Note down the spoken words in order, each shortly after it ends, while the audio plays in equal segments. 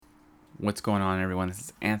What's going on, everyone? This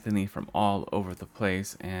is Anthony from all over the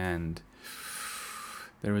place, and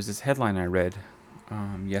there was this headline I read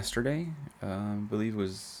yesterday. I believe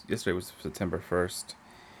yesterday was September 1st,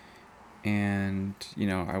 and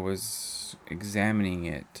I was examining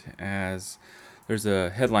it as there's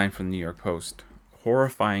a headline from the New York Post: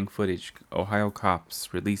 horrifying footage. Ohio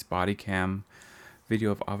cops release body cam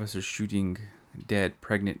video of officer shooting dead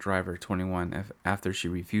pregnant driver 21 after she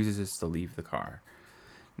refuses to leave the car.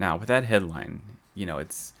 Now, with that headline,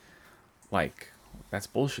 it's like, that's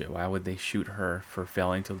bullshit. Why would they shoot her for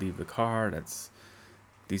failing to leave the car?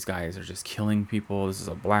 These guys are just killing people. This is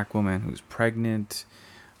a black woman who's pregnant.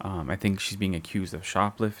 I think she's being accused of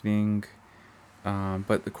shoplifting.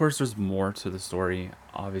 But of course, there's more to the story,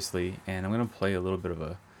 obviously, and I'm gonna play a little bit of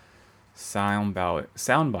a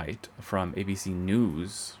soundbite from ABC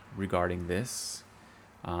News regarding this.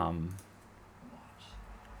 Um,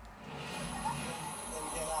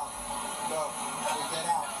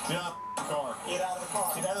 Get out of the car. Get out of the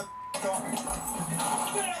car. Get out of the car.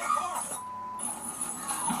 Get out of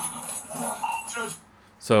the car.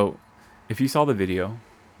 so, if you saw the video,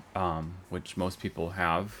 which most people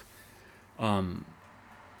have, to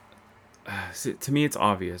me, it's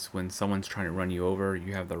obvious when someone's trying to run you over,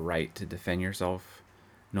 you have the right to defend yourself,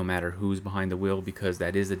 no matter who's behind the wheel, because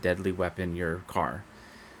that is a deadly weapon, your car.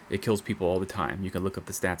 It kills people all the time. You can look up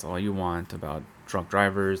the stats all you want about drunk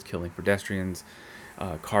drivers killing pedestrians,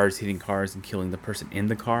 cars hitting cars and killing the person in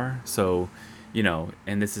the car. So,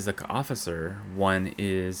 and this is an officer. One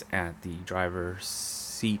is at the driver's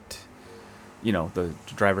seat, the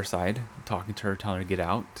driver's side, talking to her, telling her to get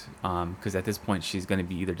out. Because at this point, she's going to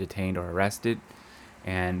be either detained or arrested.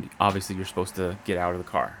 And obviously, you're supposed to get out of the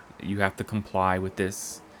car. You have to comply with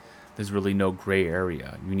this. There's really no gray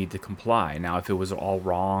area. You need to comply. Now, if it was all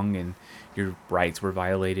wrong and your rights were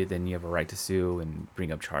violated, then you have a right to sue and bring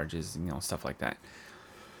up charges, and stuff like that.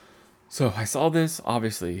 So I saw this.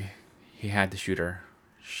 Obviously, he had to shoot her.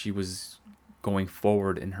 She was going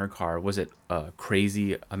forward in her car. Was it a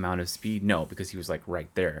crazy amount of speed? No, because he was like right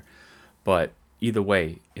there. But either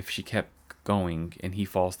way, if she kept going and he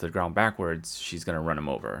falls to the ground backwards, she's going to run him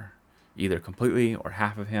over, either completely or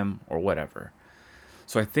half of him or whatever.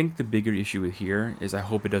 So I think the bigger issue here is I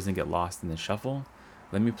hope it doesn't get lost in the shuffle.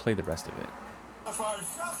 Let me play the rest of it.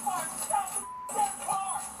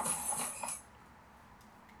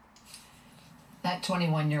 That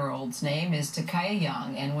 21-year-old's name is Takaya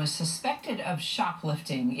Young and was suspected of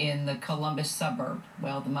shoplifting in the Columbus suburb.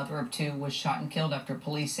 Well, the mother of two was shot and killed after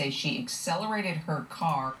police say she accelerated her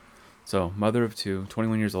car. So, mother of two,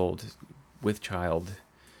 21 years old, with child.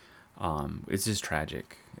 It's just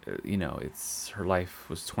tragic. It's her life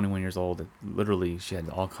was 21 years old. Literally, she had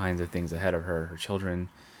all kinds of things ahead of her. Her children,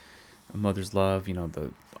 a mother's love.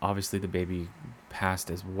 Obviously the baby passed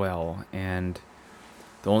as well, and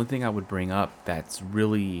the only thing I would bring up that's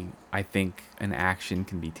really, I think, an action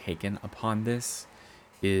can be taken upon this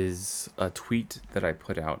is a tweet that I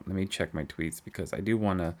put out. Let me check my tweets because I do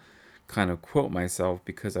want to kind of quote myself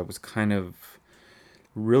because I was kind of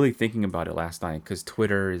really thinking about it last night because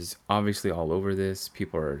Twitter is obviously all over this.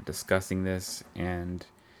 People are discussing this, and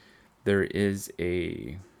there is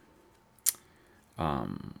a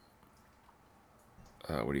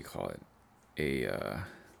what do you call it?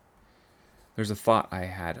 There's a thought I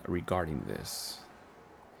had regarding this.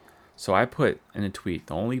 So I put in a tweet,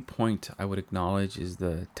 the only point I would acknowledge is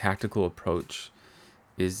the tactical approach.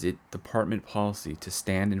 Is it department policy to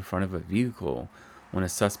stand in front of a vehicle when a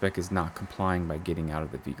suspect is not complying by getting out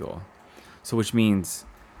of the vehicle? So which means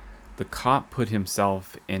the cop put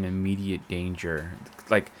himself in immediate danger.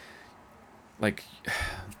 Like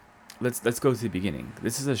let's go to the beginning.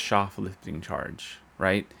 This is a shoplifting charge,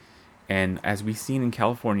 right? And as we've seen in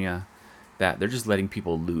California, that they're just letting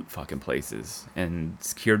people loot fucking places, and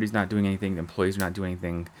security's not doing anything, the employees are not doing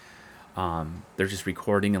anything. They're just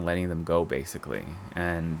recording and letting them go, basically.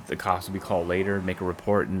 And the cops will be called later, make a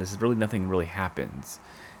report, and nothing really happens.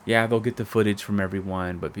 Yeah, they'll get the footage from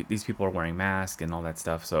everyone, but these people are wearing masks and all that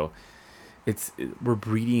stuff. So we're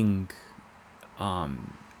breeding.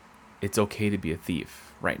 It's okay to be a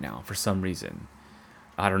thief right now for some reason.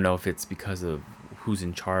 I don't know if it's because of who's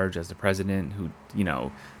in charge as the president,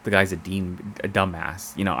 the guy's a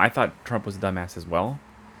dumbass. I thought Trump was a dumbass as well,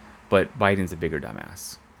 but Biden's a bigger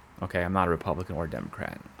dumbass. Okay, I'm not a Republican or a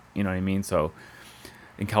Democrat. You know what I mean? So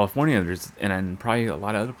in California, and probably a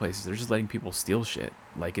lot of other places, they're just letting people steal shit.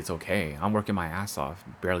 Like, it's okay. I'm working my ass off,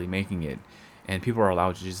 barely making it, and people are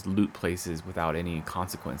allowed to just loot places without any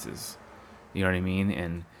consequences. You know what I mean?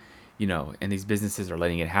 And and these businesses are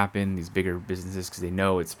letting it happen, these bigger businesses, because they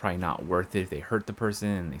know it's probably not worth it if they hurt the person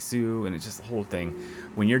and they sue, and it's just the whole thing.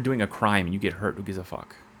 When you're doing a crime and you get hurt, who gives a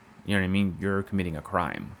fuck? You know what I mean? You're committing a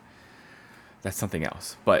crime. That's something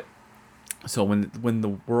else. But so when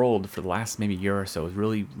the world for the last maybe year or so is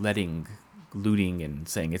really letting looting and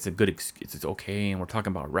saying it's a good it's okay, and we're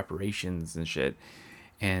talking about reparations and shit,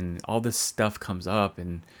 and all this stuff comes up,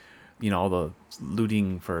 and all the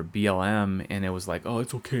looting for BLM, and it was like, oh,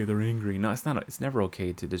 it's okay, they're angry. No, it's not. It's never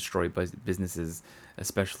okay to destroy businesses,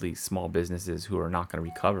 especially small businesses who are not going to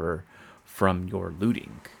recover from your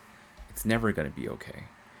looting. It's never going to be okay.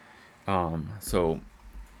 So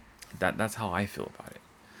that's how I feel about it.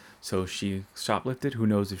 So she shoplifted. Who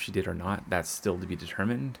knows if she did or not? That's still to be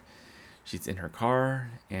determined. She's in her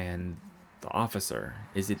car, and the officer,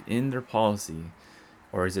 is it in their policy,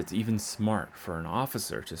 or is it even smart for an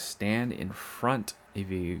officer to stand in front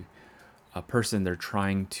of a person they're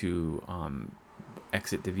trying to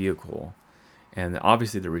exit the vehicle? And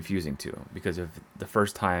obviously they're refusing to, because if the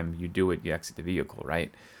first time you do it, you exit the vehicle,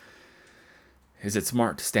 right? Is it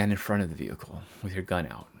smart to stand in front of the vehicle with your gun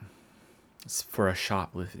out? It's for a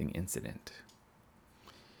shoplifting incident.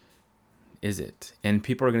 Is it? And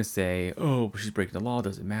people are going to say, oh, she's breaking the law,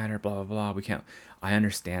 doesn't matter, blah, blah, blah. We can't. I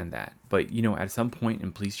understand that. But, at some point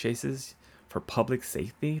in police chases, for public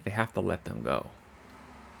safety, they have to let them go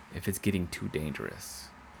if it's getting too dangerous.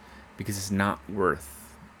 Because it's not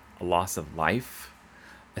worth a loss of life,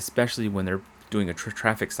 especially when they're doing a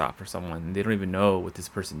traffic stop for someone. They don't even know what this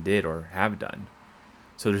person did or have done.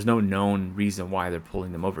 So there's no known reason why they're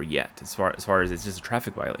pulling them over yet, as far as it's just a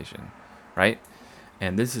traffic violation, right?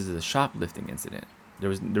 And this is a shoplifting incident. There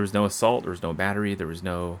was no assault, there was no battery, there was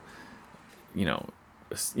no,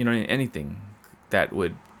 anything that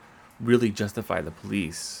would really justify the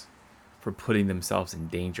police for putting themselves in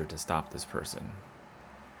danger to stop this person.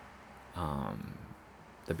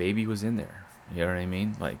 The baby was in there. You know what I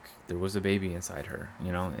mean? Like, there was a baby inside her,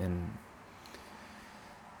 and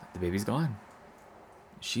the baby's gone.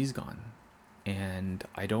 She's gone. And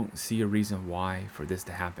I don't see a reason why for this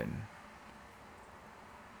to happen.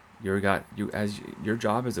 Your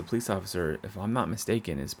job as a police officer, if I'm not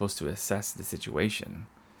mistaken, is supposed to assess the situation.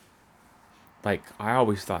 Like, I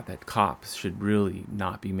always thought that cops should really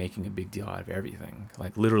not be making a big deal out of everything.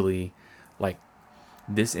 Like, literally, like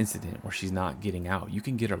this incident where she's not getting out, you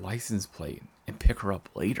can get her license plate and pick her up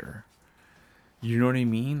later. You know what I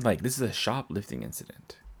mean? Like, this is a shoplifting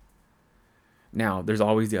incident. Now, there's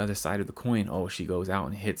always the other side of the coin. Oh, she goes out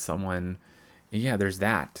and hits someone. Yeah, there's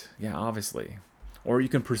that. Yeah, obviously. Or you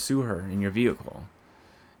can pursue her in your vehicle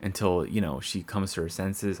until, she comes to her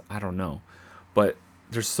senses. I don't know. But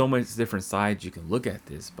there's so much different sides you can look at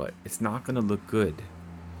this, but it's not going to look good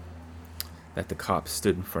that the cop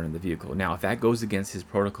stood in front of the vehicle. Now, if that goes against his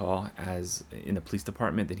protocol as in the police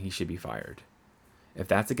department, then he should be fired. If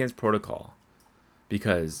that's against protocol,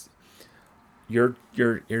 because you're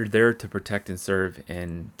there to protect and serve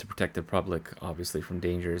and to protect the public, obviously, from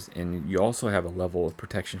dangers, and you also have a level of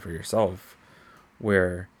protection for yourself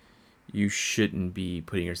where you shouldn't be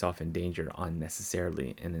putting yourself in danger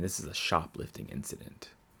unnecessarily. And then this is a shoplifting incident.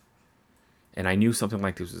 And I knew something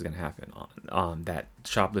like this was going to happen. That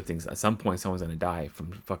shoplifting, at some point, someone's going to die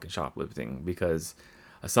from fucking shoplifting. Because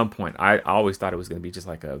at some point, I always thought it was going to be just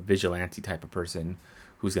like a vigilante type of person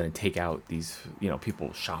who's going to take out these,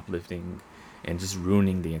 people shoplifting and just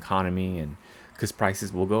ruining the economy. And because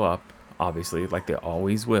prices will go up, obviously, like they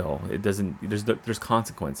always will. It doesn't. There's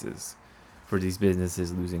consequences for these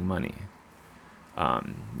businesses losing money.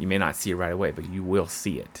 You may not see it right away, but you will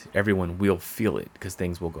see it. Everyone will feel it because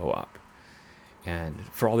things will go up. And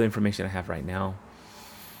for all the information I have right now,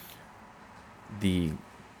 the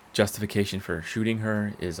justification for shooting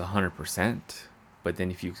her is 100%. But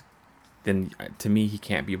then to me, he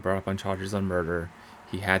can't be brought up on charges on murder.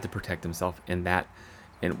 He had to protect himself in that.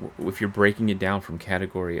 And if you're breaking it down from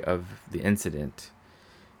category of the incident,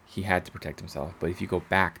 he had to protect himself. But if you go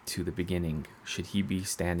back to the beginning, should he be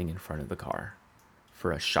standing in front of the car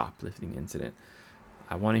for a shoplifting incident?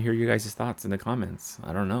 I want to hear you guys' thoughts in the comments.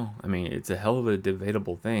 I don't know. I mean, it's a hell of a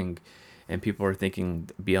debatable thing. And people are thinking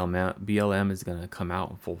BLM is going to come out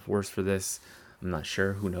in full force for this. I'm not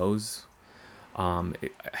sure. Who knows? I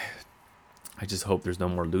just hope there's no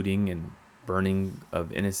more looting and burning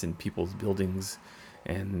of innocent people's buildings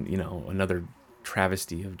and, another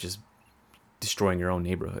travesty of just destroying your own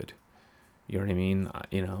neighborhood. You know what I mean?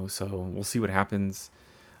 So we'll see what happens.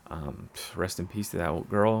 Rest in peace to that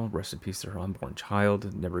girl. Rest in peace to her unborn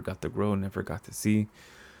child. Never got to grow, never got to see.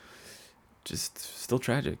 Just still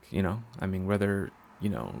tragic, I mean, whether,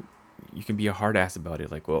 you can be a hard ass about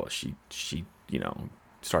it. Like, well, she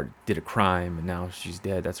did a crime and now she's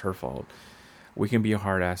dead. That's her fault. We can be a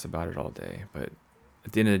hard ass about it all day, but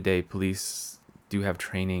at the end of the day, police do have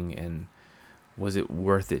training, and was it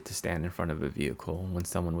worth it to stand in front of a vehicle when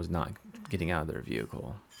someone was not getting out of their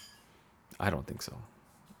vehicle? I don't think so.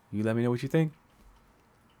 You let me know what you think.